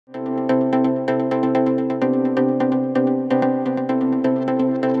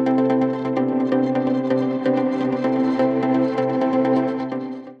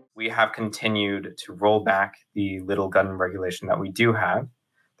have continued to roll back the little gun regulation that we do have,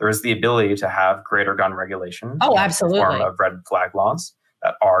 there is the ability to have greater gun regulation. Oh, absolutely. In the form of red flag laws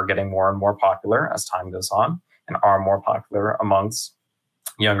that are getting more and more popular as time goes on and are more popular amongst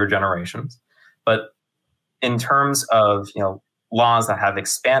younger generations. But in terms of, laws that have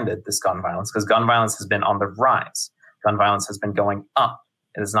expanded this gun violence, because gun violence has been on the rise. Gun violence has been going up.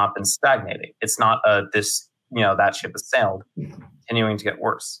 It has not been stagnating. It's not that ship has sailed, continuing to get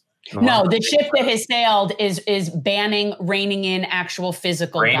worse. No, the ship that has sailed is banning, reining in actual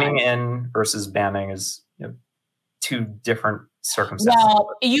physical reining guns. in versus banning is two different circumstances. Well,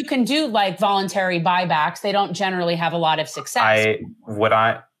 you can do like voluntary buybacks. They don't generally have a lot of success.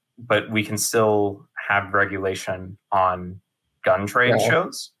 But we can still have regulation on gun trade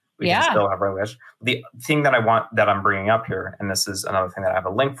shows. We can still have regulation. The thing that I'm bringing up here, and this is another thing that I have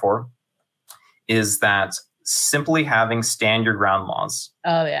a link for, is that simply having stand your ground laws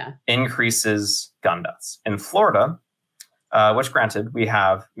increases gun deaths. In Florida, which granted, we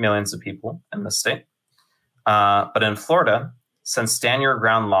have millions of people in the state, but in Florida, since stand your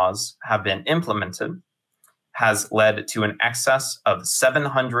ground laws have been implemented, has led to an excess of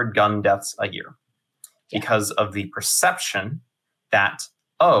 700 gun deaths a year because of the perception that,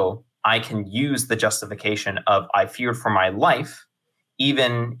 I can use the justification of I feared for my life,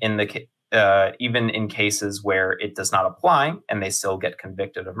 even in cases where it does not apply and they still get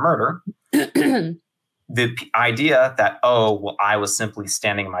convicted of murder. The idea that, I was simply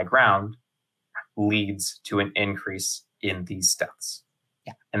standing my ground leads to an increase in these deaths.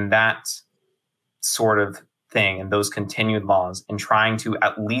 Yeah. And that sort of thing and those continued laws and trying to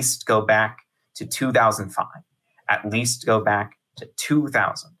at least go back to 2005, at least go back to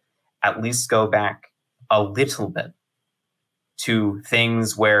 2000, at least go back a little bit to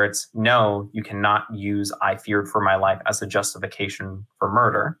things where it's, no, you cannot use I feared for my life as a justification for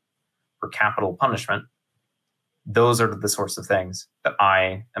murder, for capital punishment. Those are the sorts of things that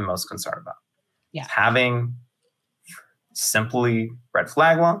I am most concerned about. Yeah. Having simply red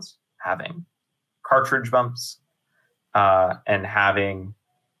flag laws, having cartridge bumps, and having,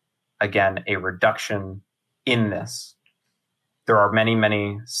 again, a reduction in this. There are many,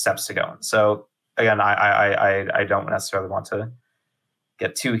 many steps to go. So again, I don't necessarily want to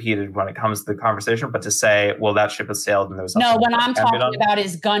get too heated when it comes to the conversation, but to say, well, that ship has sailed and there's no, what I'm talking about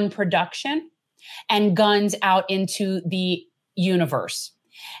is gun production and guns out into the universe.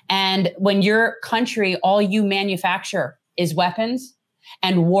 And when your country, all you manufacture is weapons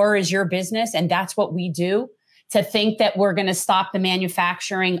and war is your business, and that's what we do, to think that we're going to stop the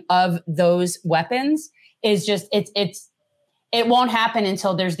manufacturing of those weapons is just, it won't happen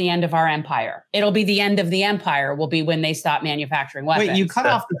until there's the end of our empire. It'll be the end of the empire will be when they stop manufacturing weapons. Wait, you cut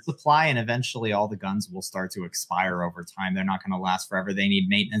off the supply and eventually all the guns will start to expire over time. They're not going to last forever. They need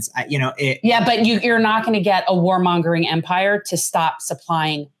maintenance. But you're not going to get a warmongering empire to stop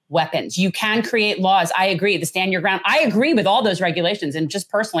supplying weapons. You can create laws. I agree. The stand your ground. I agree with all those regulations. And just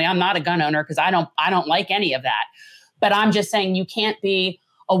personally, I'm not a gun owner because I don't like any of that. But I'm just saying you can't be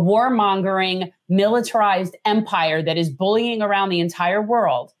a warmongering, militarized empire that is bullying around the entire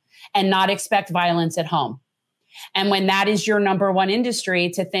world and not expect violence at home. And when that is your number one industry,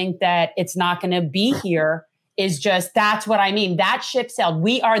 to think that it's not going to be here is just, that's what I mean. That ship sailed.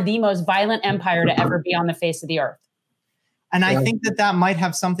 We are the most violent empire to ever be on the face of the earth. And I think that might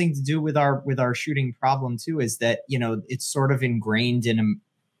have something to do with our shooting problem too, is that, it's sort of ingrained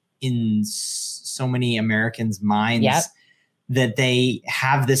in so many Americans' minds that they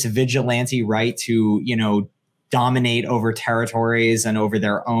have this vigilante right to, dominate over territories and over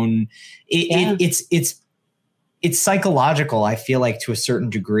their own. It's psychological, I feel like, to a certain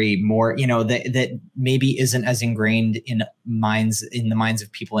degree, more, that maybe isn't as ingrained in the minds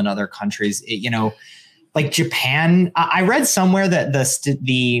of people in other countries. Like Japan, I read somewhere that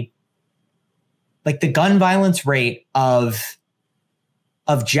the gun violence rate of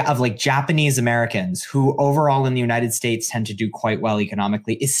Japanese Americans, who overall in the United States tend to do quite well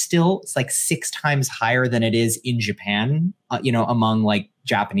economically, is still 6 times higher than it is in Japan, among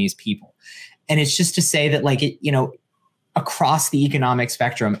Japanese people. And it's just to say that across the economic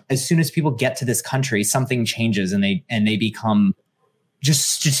spectrum, as soon as people get to this country, something changes and they become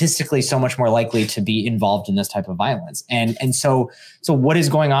just statistically so much more likely to be involved in this type of violence. And so what is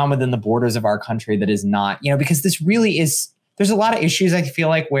going on within the borders of our country that is not, because this really is, there's a lot of issues I feel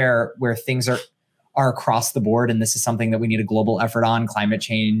like where things are across the board. And this is something that we need a global effort on: climate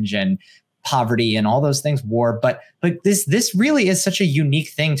change and poverty and all those things, war. But this really is such a unique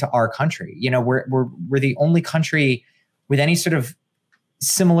thing to our country. We're the only country with any sort of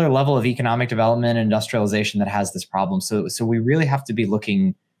similar level of economic development and industrialization that has this problem. So we really have to be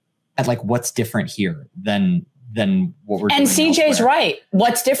looking at like what's different here than what we're doing. And CJ's elsewhere. right.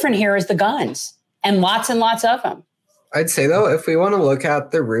 What's different here is the guns, and lots of them. I'd say, though, if we want to look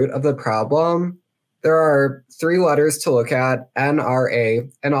at the root of the problem, there are 3 letters to look at: NRA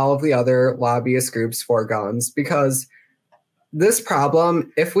and all of the other lobbyist groups for guns. Because this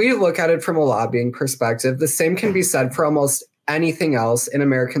problem, if we look at it from a lobbying perspective, the same can be said for almost anything else in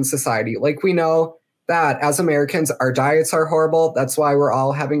American society. Like, we know that as Americans, our diets are horrible. That's why we're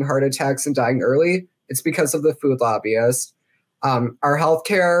all having heart attacks and dying early. It's because of the food lobbyists. Our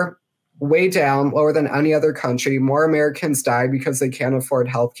healthcare, way down, lower than any other country. More Americans die because they can't afford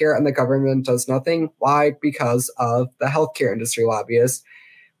healthcare, and the government does nothing. Why? Because of the healthcare industry lobbyists.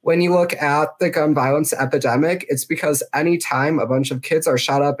 When you look at the gun violence epidemic, it's because anytime a bunch of kids are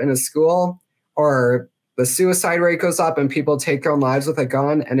shot up in a school, or the suicide rate goes up and people take their own lives with a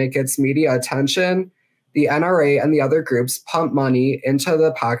gun and it gets media attention, the NRA and the other groups pump money into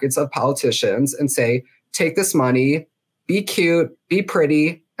the pockets of politicians and say, take this money, be cute, be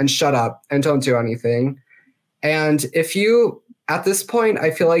pretty, and shut up and don't do anything. And if you, at this point,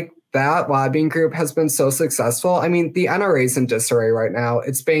 I feel like that lobbying group has been so successful. I mean, the NRA is in disarray right now.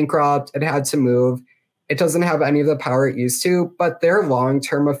 It's bankrupt. It had to move. It doesn't have any of the power it used to, but their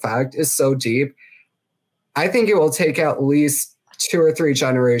long-term effect is so deep. I think it will take at least 2 or 3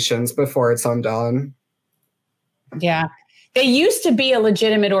 generations before it's undone. Yeah. They used to be a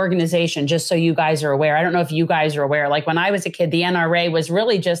legitimate organization, just so you guys are aware. I don't know if you guys are aware. Like, when I was a kid, the NRA was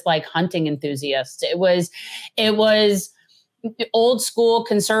really just like hunting enthusiasts. It was old school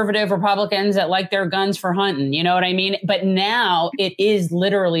conservative Republicans that like their guns for hunting. You know what I mean? But now it is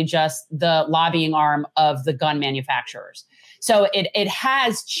literally just the lobbying arm of the gun manufacturers. So it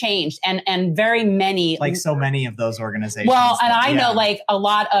has changed, and very many, like so many of those organizations. Well, and I know like a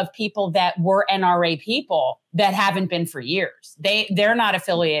lot of people that were NRA people that haven't been for years. They're not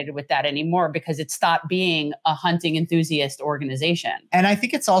affiliated with that anymore because it stopped being a hunting enthusiast organization. And I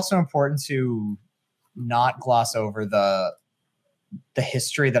think it's also important to not gloss over the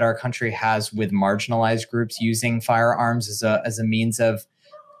history that our country has with marginalized groups using firearms as a means of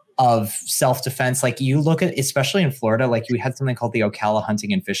self-defense. Like, you look at, especially in Florida, like we had something called the Ocala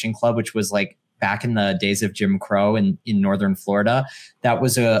Hunting and Fishing Club, which was like back in the days of Jim Crow in northern Florida. That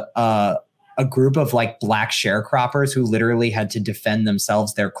was a group of like black sharecroppers who literally had to defend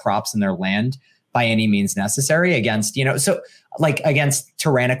themselves, their crops and their land by any means necessary against, so like against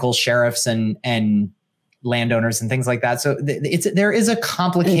tyrannical sheriffs and landowners and things like that. So there is a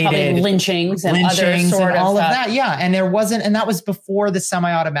complicated lynchings and other sort and all of of that. Yeah. And that was before the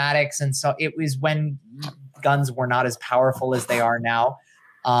semi-automatics. And so it was when guns were not as powerful as they are now.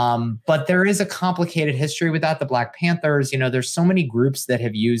 But there is a complicated history with that. The Black Panthers, there's so many groups that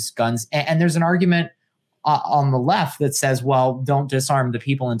have used guns, and there's an argument on the left that says, well, don't disarm the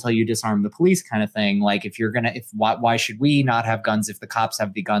people until you disarm the police, kind of thing. Like, why should we not have guns if the cops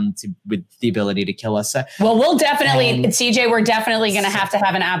have the gun with the ability to kill us? Well, we'll definitely, CJ, we're definitely going to have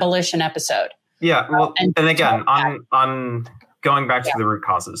an abolition episode. Yeah. Well, and again, on going back to the root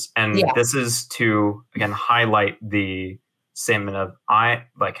causes, and this is to, again, highlight the statement of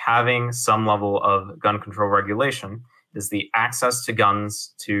having some level of gun control regulation is the access to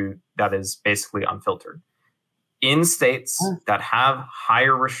guns that is basically unfiltered. In states that have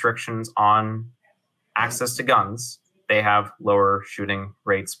higher restrictions on access to guns, they have lower shooting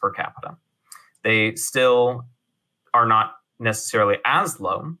rates per capita. They still are not necessarily as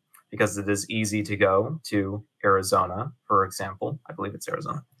low because it is easy to go to Arizona, for example. I believe it's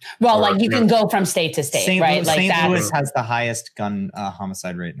Arizona. Well, like you can go from state to state, right? Like St. Louis has the highest gun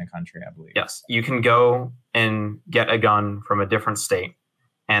homicide rate in the country, I believe. Yes, you can go and get a gun from a different state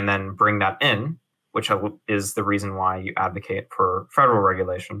and then bring that in, which is the reason why you advocate for federal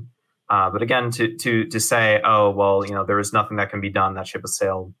regulation. But again, to say, oh, well, there is nothing that can be done, that ship has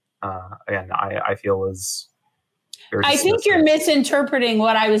sailed, again, I feel is very dismissive. I think you're misinterpreting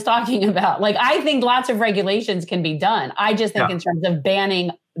what I was talking about. Like, I think lots of regulations can be done. I just think in terms of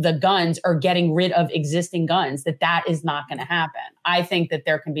banning the guns or getting rid of existing guns, that is not going to happen. I think that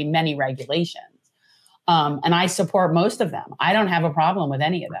there can be many regulations. And I support most of them. I don't have a problem with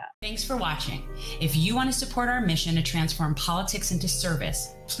any of that. Thanks for watching. If you want to support our mission to transform politics into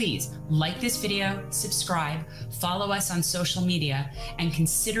service, please like this video, subscribe, follow us on social media, and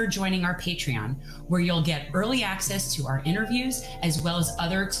consider joining our Patreon, where you'll get early access to our interviews as well as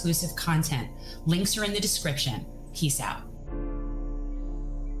other exclusive content. Links are in the description. Peace out.